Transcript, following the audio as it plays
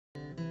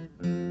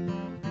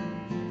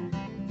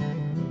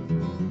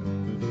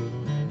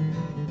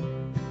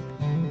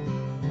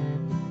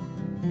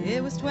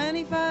It was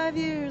 25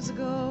 years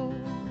ago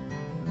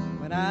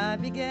when I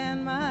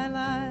began my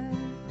life,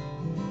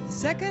 the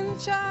second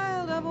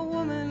child of a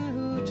woman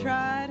who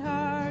tried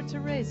hard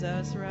to raise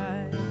us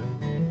right.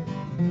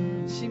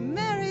 She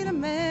married a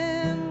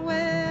man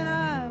when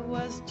I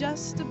was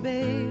just a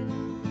babe,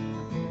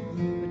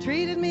 who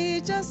treated me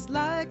just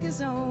like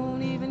his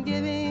own, even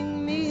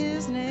giving me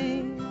his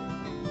name.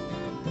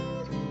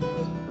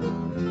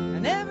 I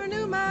never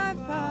knew my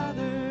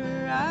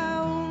father, I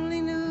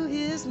only knew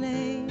his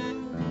name.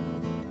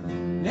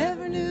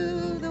 Never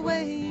knew the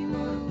way he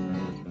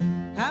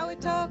moved, how he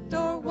talked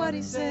or what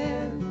he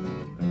said.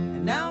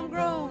 And now I'm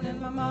grown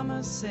and my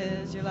mama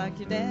says, you're like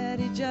your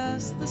daddy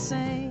just the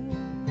same.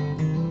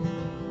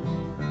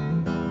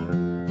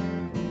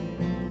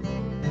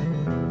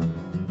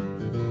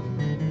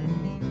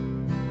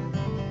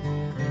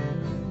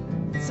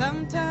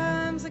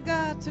 Sometimes I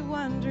got to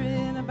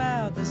wondering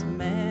about this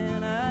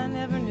man I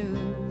never knew,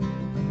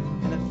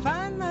 and I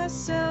find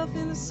myself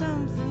into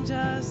something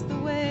just the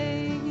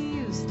way he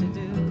used to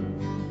do.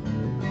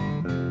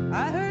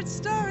 I heard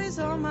stories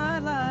all my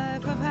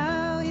life of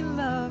how he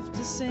loved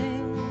to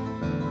sing,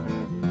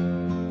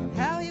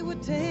 how he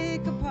would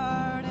take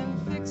apart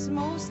and fix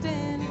most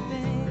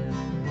anything.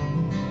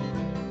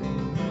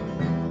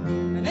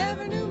 I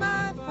never knew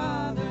my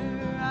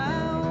father,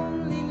 I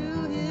only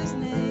knew his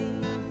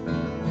name.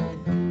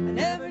 I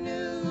never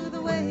knew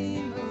the way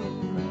he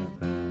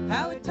moved,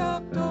 how he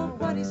talked or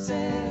what he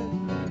said.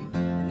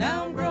 And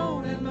now I'm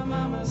grown and my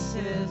mama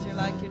says, you're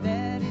like your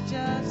daddy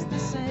just the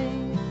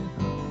same.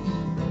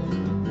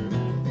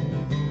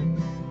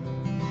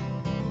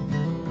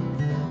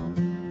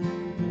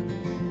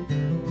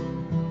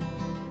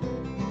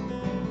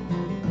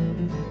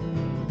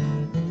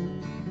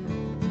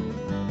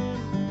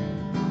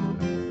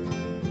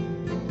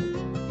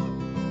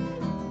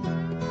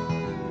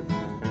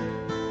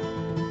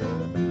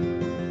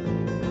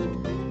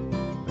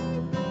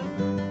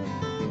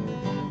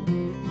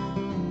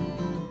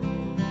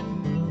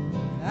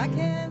 I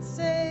can't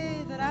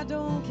say that I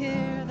don't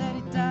care that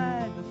he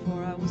died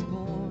before I was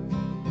born.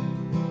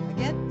 I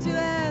get to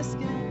ask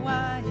him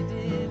why he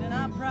did, and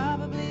I'll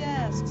probably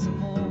ask some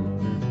more.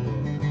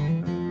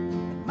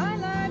 But my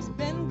life's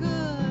been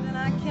good, and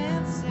I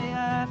can't say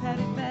I've had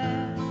it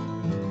bad.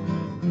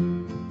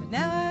 But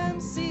now I'm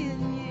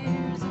seeing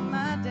years that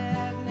my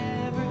dad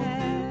never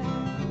had.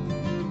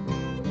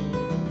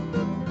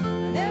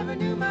 I never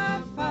knew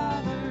my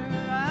father,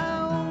 I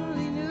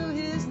only knew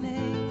his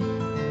name.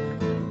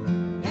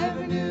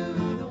 Never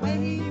knew the way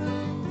he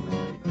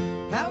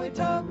moved, how he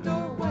talked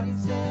or what he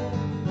said.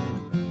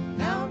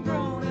 Now I'm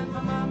grown and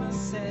my mama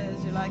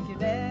says, you're like your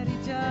daddy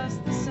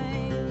just the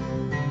same.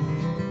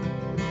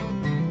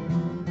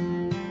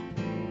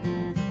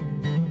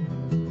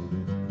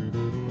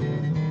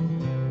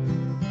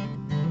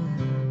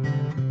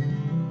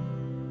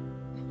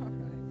 All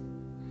right.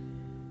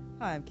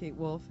 Hi, I'm Kate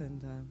Wolf,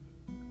 and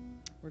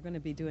we're going to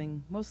be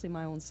doing mostly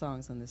my own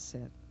songs on this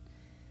set.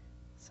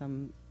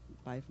 Some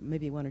by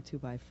maybe one or two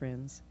by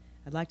friends.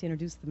 I'd like to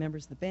introduce the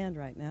members of the band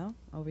right now.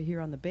 Over here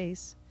on the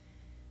bass,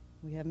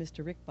 we have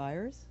Mr. Rick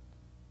Byers,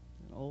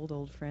 an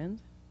old friend.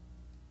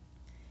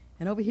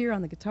 And over here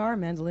on the guitar,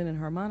 mandolin, and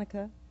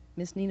harmonica,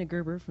 Miss Nina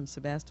Gerber from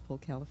Sebastopol,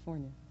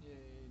 California. Yay,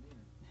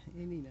 Nina.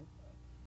 Hey, Nina.